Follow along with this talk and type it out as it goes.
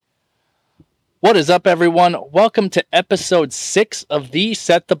What is up, everyone? Welcome to episode 6 of the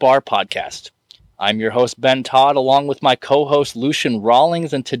Set the Bar podcast. I'm your host, Ben Todd, along with my co-host, Lucian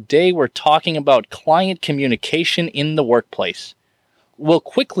Rawlings, and today we're talking about client communication in the workplace. We'll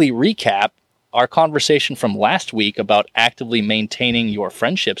quickly recap our conversation from last week about actively maintaining your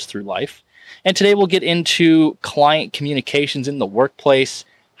friendships through life, and today we'll get into client communications in the workplace,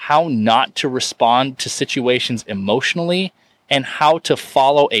 how not to respond to situations emotionally, and how to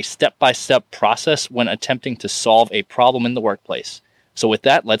follow a step-by-step process when attempting to solve a problem in the workplace. So with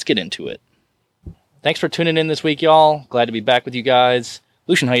that, let's get into it. Thanks for tuning in this week, y'all. Glad to be back with you guys.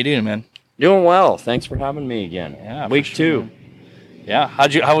 Lucian, how you doing, man? Doing well. Thanks for having me again. Yeah, week sure. 2. Yeah,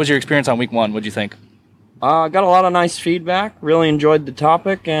 how was your experience on week 1? What'd you think? Got a lot of nice feedback. Really enjoyed the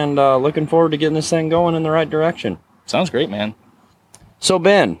topic, and looking forward to getting this thing going in the right direction. Sounds great, man. So,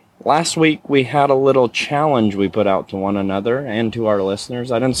 Ben, last week we had a little challenge we put out to one another and to our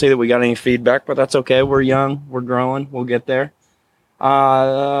listeners. I didn't see that we got any feedback, but that's okay. We're young. We're growing. We'll get there.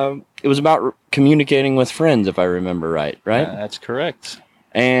 It was about communicating with friends, if I remember right? That's correct.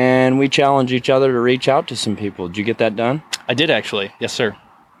 And we challenged each other to reach out to some people. Did you get that done? I did, actually. Yes, sir.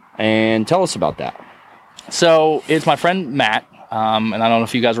 And tell us about that. So it's my friend Matt, and I don't know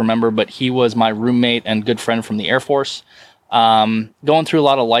if you guys remember, but he was my roommate and good friend from the Air Force. Going through a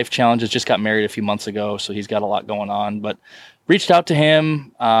lot of life challenges, just got married a few months ago, so he's got a lot going on, but reached out to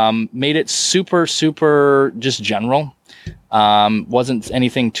him, made it super just general. Wasn't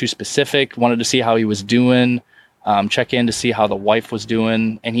anything too specific, wanted to see how he was doing, check in to see how the wife was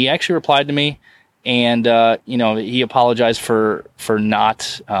doing, and he actually replied to me, and he apologized for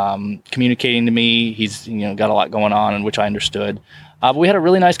not communicating to me. He's got a lot going on, and which I understood. But we had a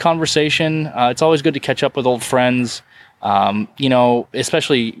really nice conversation. It's always good to catch up with old friends.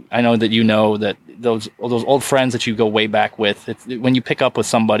 Especially I know that those old friends that you go way back with. When you pick up with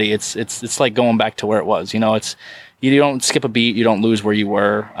somebody, it's like going back to where it was. You don't skip a beat, you don't lose where you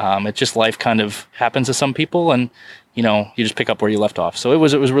were. It's just life kind of happens to some people, and you just pick up where you left off. So it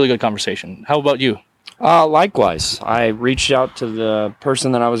was a really good conversation. How about you? Likewise, I reached out to the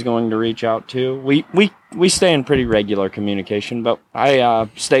person that I was going to reach out to. We stay in pretty regular communication, but I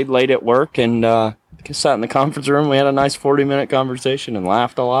stayed late at work and sat in the conference room. We had a nice 40-minute conversation and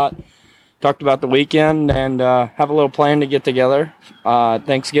laughed a lot. Talked about the weekend and have a little plan to get together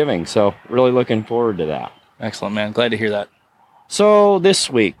Thanksgiving. So really looking forward to that. Excellent, man. Glad to hear that. So this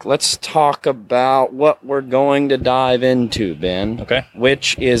week, let's talk about what we're going to dive into, Ben. Okay.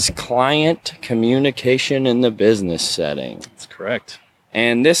 Which is client communication in the business setting. That's correct.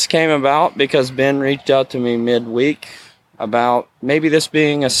 And this came about because Ben reached out to me midweek about maybe this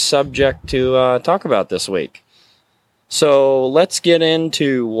being a subject to talk about this week. So let's get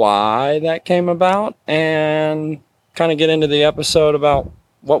into why that came about and kind of get into the episode about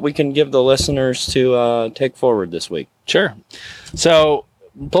what we can give the listeners to take forward this week. Sure. So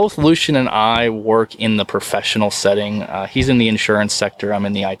both Lucian and I work in the professional setting. He's in the insurance sector. I'm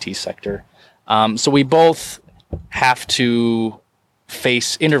in the IT sector. So we both have to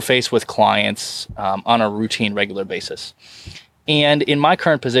interface with clients on a routine, regular basis. And in my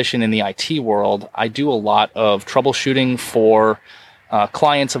current position in the IT world, I do a lot of troubleshooting for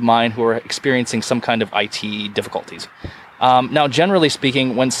clients of mine who are experiencing some kind of IT difficulties. Now, generally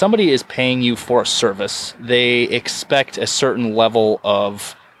speaking, when somebody is paying you for a service, they expect a certain level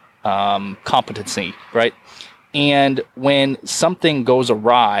of competency, right? And when something goes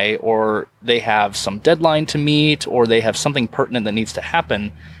awry, or they have some deadline to meet, or they have something pertinent that needs to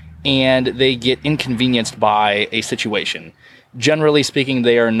happen, and they get inconvenienced by a situation, generally speaking,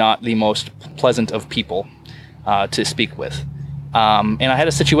 they are not the most pleasant of people to speak with. And I had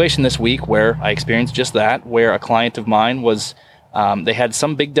a situation this week where I experienced just that, where a client of mine was, they had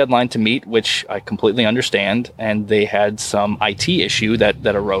some big deadline to meet, which I completely understand, and they had some IT issue that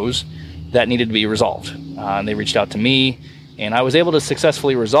arose that needed to be resolved. And they reached out to me, and I was able to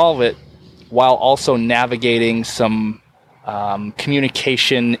successfully resolve it while also navigating some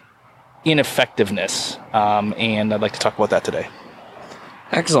communication ineffectiveness. And I'd like to talk about that today.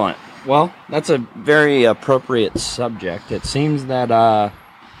 Excellent. Well, that's a very appropriate subject. It seems that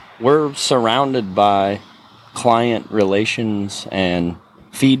we're surrounded by client relations and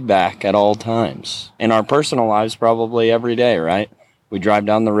feedback at all times. In our personal lives, probably every day, right? We drive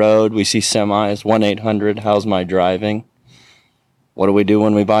down the road, we see semis, 1-800, how's my driving? What do we do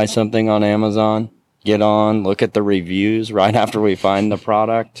when we buy something on Amazon? Get on, look at the reviews right after we find the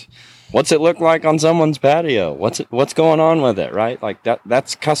product. What's it look like on someone's patio? What's going on with it, right? Like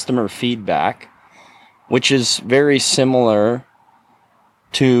that's customer feedback, which is very similar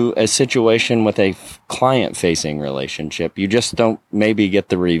to a situation with a client-facing relationship. You just don't maybe get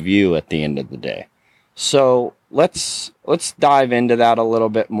the review at the end of the day. So let's dive into that a little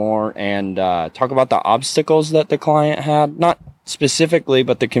bit more and talk about the obstacles that the client had. Not specifically,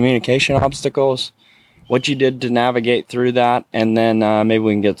 but the communication obstacles, what you did to navigate through that, and then maybe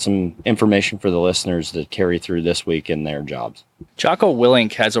we can get some information for the listeners to carry through this week in their jobs. Jocko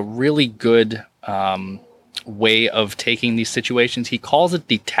Willink has a really good way of taking these situations. He calls it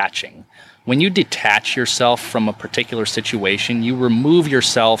detaching. When you detach yourself from a particular situation, you remove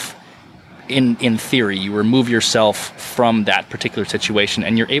yourself, in theory, you remove yourself from that particular situation,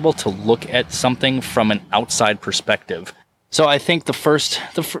 and you're able to look at something from an outside perspective. So I think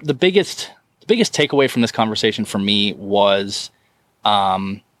the biggest takeaway from this conversation for me was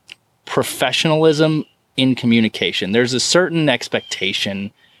professionalism in communication. There's a certain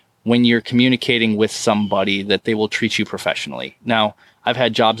expectation when you're communicating with somebody that they will treat you professionally. Now, I've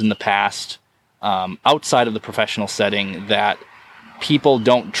had jobs in the past outside of the professional setting that people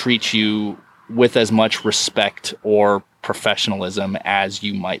don't treat you with as much respect or professionalism as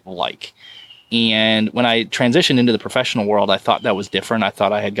you might like. And when I transitioned into the professional world, I thought that was different. I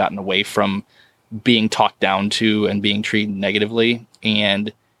thought I had gotten away from being talked down to and being treated negatively.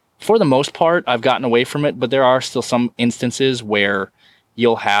 And for the most part, I've gotten away from it, but there are still some instances where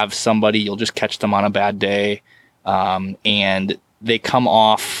you'll have somebody, you'll just catch them on a bad day, and they come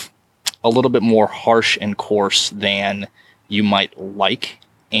off a little bit more harsh and coarse than you might like.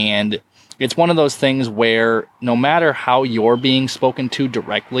 And it's one of those things where no matter how you're being spoken to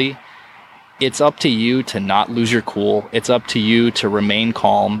directly, it's up to you to not lose your cool. It's up to you to remain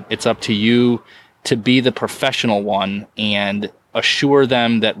calm. It's up to you to be the professional one and assure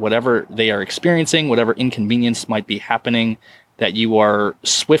them that whatever they are experiencing, whatever inconvenience might be happening, that you are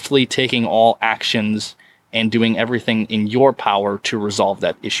swiftly taking all actions and doing everything in your power to resolve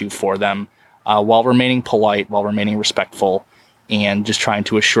that issue for them, while remaining polite, while remaining respectful, and just trying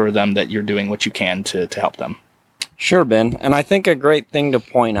to assure them that you're doing what you can to help them. Sure, Ben. And I think a great thing to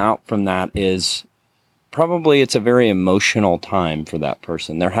point out from that is probably it's a very emotional time for that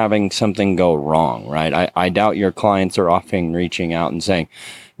person. They're having something go wrong, right? I doubt your clients are often reaching out and saying,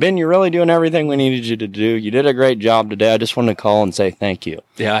 Ben, you're really doing everything we needed you to do. You did a great job today. I just wanted to call and say thank you.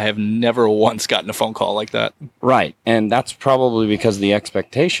 Yeah, I have never once gotten a phone call like that. Right. And that's probably because the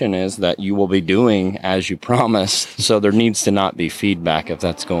expectation is that you will be doing as you promised. So there needs to not be feedback if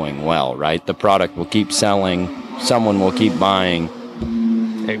that's going well, right? The product will keep selling. Someone will keep buying.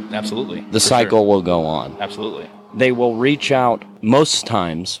 Hey, absolutely. The cycle will go on. Absolutely. They will reach out most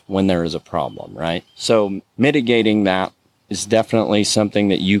times when there is a problem, right? So mitigating that is definitely something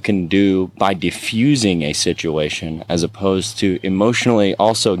that you can do by diffusing a situation as opposed to emotionally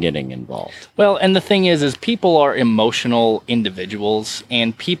also getting involved. Well, and the thing is people are emotional individuals,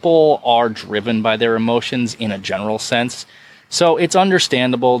 and people are driven by their emotions in a general sense. So it's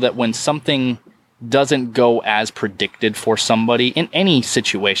understandable that when something doesn't go as predicted for somebody in any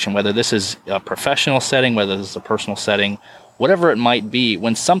situation, whether this is a professional setting, whether this is a personal setting, whatever it might be,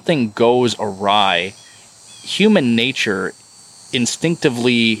 when something goes awry, human nature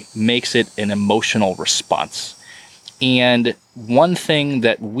instinctively makes it an emotional response. And one thing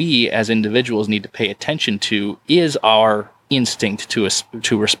that we as individuals need to pay attention to is our instinct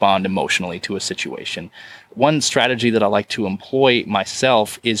to respond emotionally to a situation. One strategy that I like to employ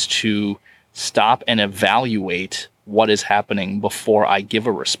myself is to stop and evaluate what is happening before I give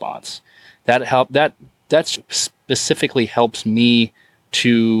a response. That specifically helps me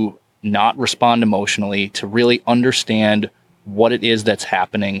to not respond emotionally, to really understand what it is that's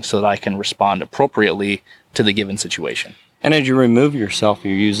happening so that I can respond appropriately to the given situation. And as you remove yourself,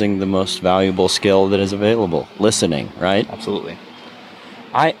 you're using the most valuable skill that is available, listening, right? Absolutely.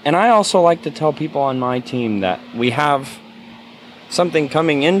 I also like to tell people on my team that we have something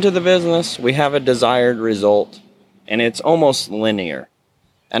coming into the business, we have a desired result, and it's almost linear.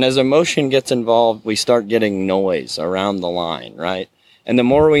 And as emotion gets involved, we start getting noise around the line, right? And the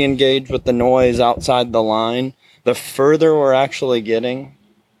more we engage with the noise outside the line, the further we're actually getting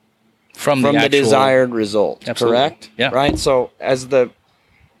from the desired result. Absolutely. Correct? Yeah. Right? So as the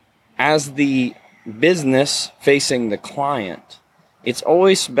business facing the client, it's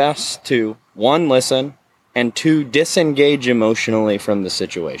always best to, one, listen, and two, disengage emotionally from the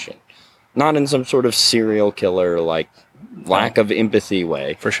situation. Not in some sort of serial killer, like lack of empathy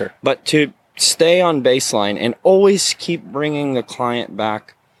way. For sure. But to stay on baseline and always keep bringing the client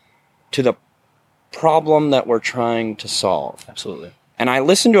back to the problem that we're trying to solve. Absolutely. And I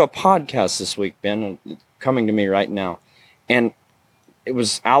listened to a podcast this week, Ben, coming to me right now, and it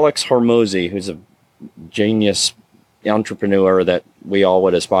was Alex Hormozy, who's a genius entrepreneur that we all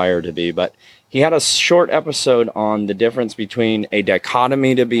would aspire to be. But he had a short episode on the difference between a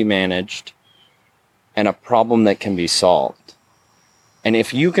dichotomy to be managed and a problem that can be solved. And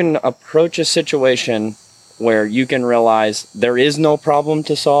if you can approach a situation where you can realize there is no problem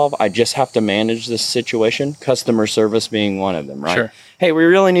to solve, I just have to manage this situation, customer service being one of them, right? Sure. Hey, we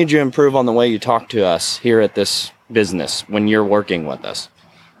really need you to improve on the way you talk to us here at this business when you're working with us.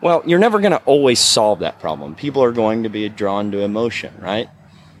 Well, you're never going to always solve that problem. People are going to be drawn to emotion, right?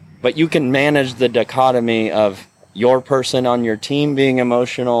 But you can manage the dichotomy of your person on your team being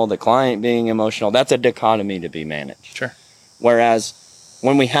emotional, the client being emotional. That's a dichotomy to be managed. Sure. Whereas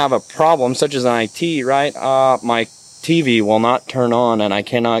when we have a problem, such as an IT, right? My TV will not turn on and I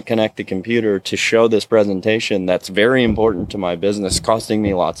cannot connect the computer to show this presentation that's very important to my business, costing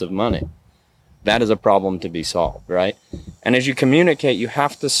me lots of money. That is a problem to be solved, right? And as you communicate, you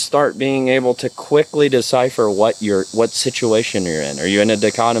have to start being able to quickly decipher what situation you're in. Are you in a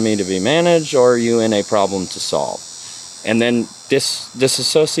dichotomy to be managed, or are you in a problem to solve? And then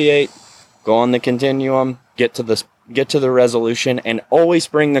disassociate, go on the continuum, get to the resolution, and always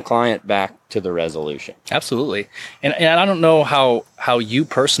bring the client back to the resolution. Absolutely. And I don't know how you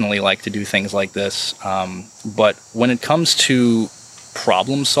personally like to do things like this, but when it comes to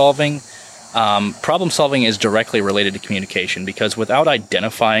problem solving is directly related to communication, because without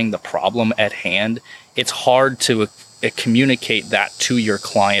identifying the problem at hand, it's hard to communicate that to your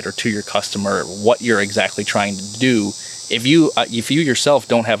client or to your customer what you're exactly trying to do if you yourself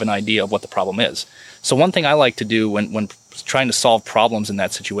don't have an idea of what the problem is. So one thing I like to do when trying to solve problems in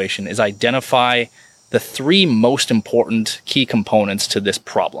that situation is identify the three most important key components to this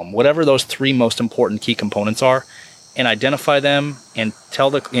problem, whatever those three most important key components are, and identify them and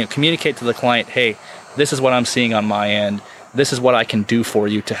communicate to the client, hey, this is what I'm seeing on my end. This is what I can do for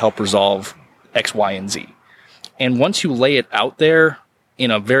you to help resolve X, Y, and Z. And once you lay it out there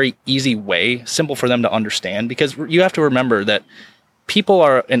in a very easy way, simple for them to understand, because you have to remember that people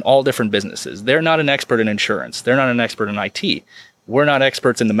are in all different businesses. They're not an expert in insurance. They're not an expert in IT. We're not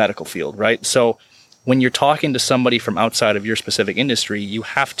experts in the medical field, right? So when you're talking to somebody from outside of your specific industry, you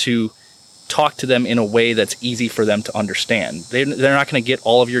have to talk to them in a way that's easy for them to understand. They're not going to get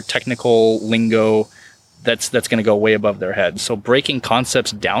all of your technical lingo that's going to go way above their head. So breaking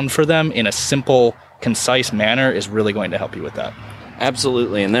concepts down for them in a simple, concise manner is really going to help you with that.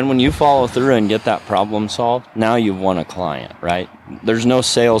 Absolutely. And then when you follow through and get that problem solved, now you've won a client, right? There's no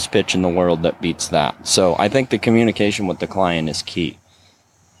sales pitch in the world that beats that. So I think the communication with the client is key.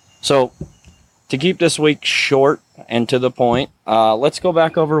 So to keep this week short and to the point, let's go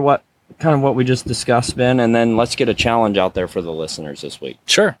back over what we just discussed, Ben, and then let's get a challenge out there for the listeners this week.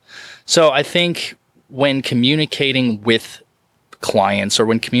 Sure. So I think when communicating with clients or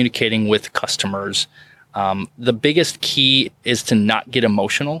when communicating with customers, the biggest key is to not get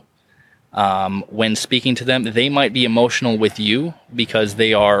emotional. When speaking to them, they might be emotional with you because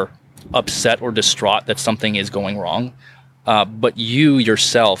they are upset or distraught that something is going wrong. But you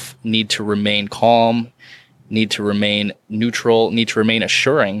yourself need to remain calm, need to remain neutral, need to remain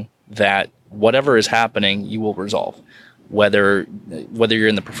assuring that whatever is happening, you will resolve. Whether you're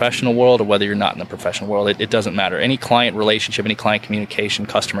in the professional world or whether you're not in the professional world, it doesn't matter. Any client relationship, any client communication,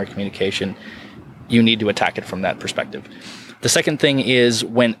 customer communication, you need to attack it from that perspective. The second thing is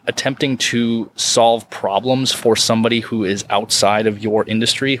when attempting to solve problems for somebody who is outside of your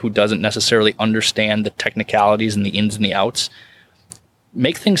industry, who doesn't necessarily understand the technicalities and the ins and the outs,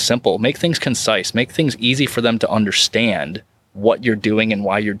 make things simple, make things concise, make things easy for them to understand what you're doing and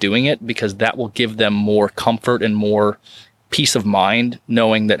why you're doing it, because that will give them more comfort and more peace of mind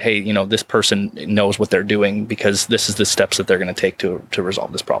knowing that, hey, this person knows what they're doing because this is the steps that they're going to take to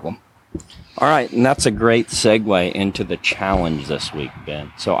resolve this problem. All right, and that's a great segue into the challenge this week,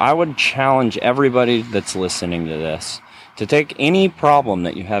 Ben. So I would challenge everybody that's listening to this to take any problem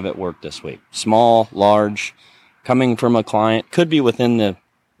that you have at work this week, small, large, coming from a client, could be within the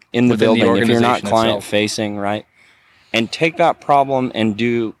building if you're not client facing, right? And take that problem and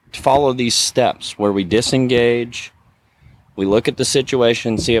follow these steps where we disengage, we look at the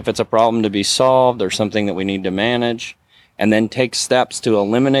situation, see if it's a problem to be solved or something that we need to manage, and then take steps to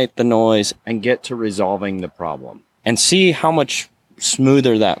eliminate the noise and get to resolving the problem. And see how much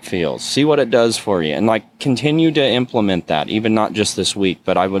smoother that feels. See what it does for you. And continue to implement that, even not just this week,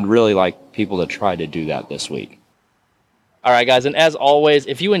 but I would really like people to try to do that this week. All right, guys. And as always,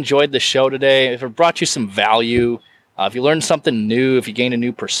 if you enjoyed the show today, if it brought you some value, if you learned something new, if you gained a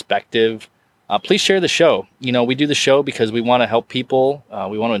new perspective, please share the show. We do the show because we want to help people.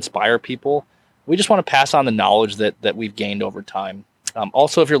 We want to inspire people. We just want to pass on the knowledge that we've gained over time.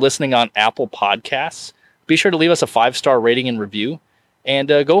 Also, if you're listening on Apple Podcasts, be sure to leave us a 5-star rating and review. And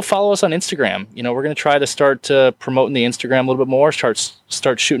go follow us on Instagram. We're going to try to start promoting the Instagram a little bit more,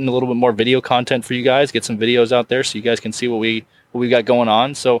 start shooting a little bit more video content for you guys, get some videos out there so you guys can see what we got going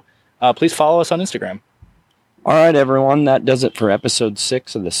on. So please follow us on Instagram. All right, everyone. That does it for episode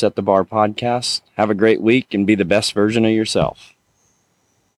 6 of the Set the Bar podcast. Have a great week and be the best version of yourself.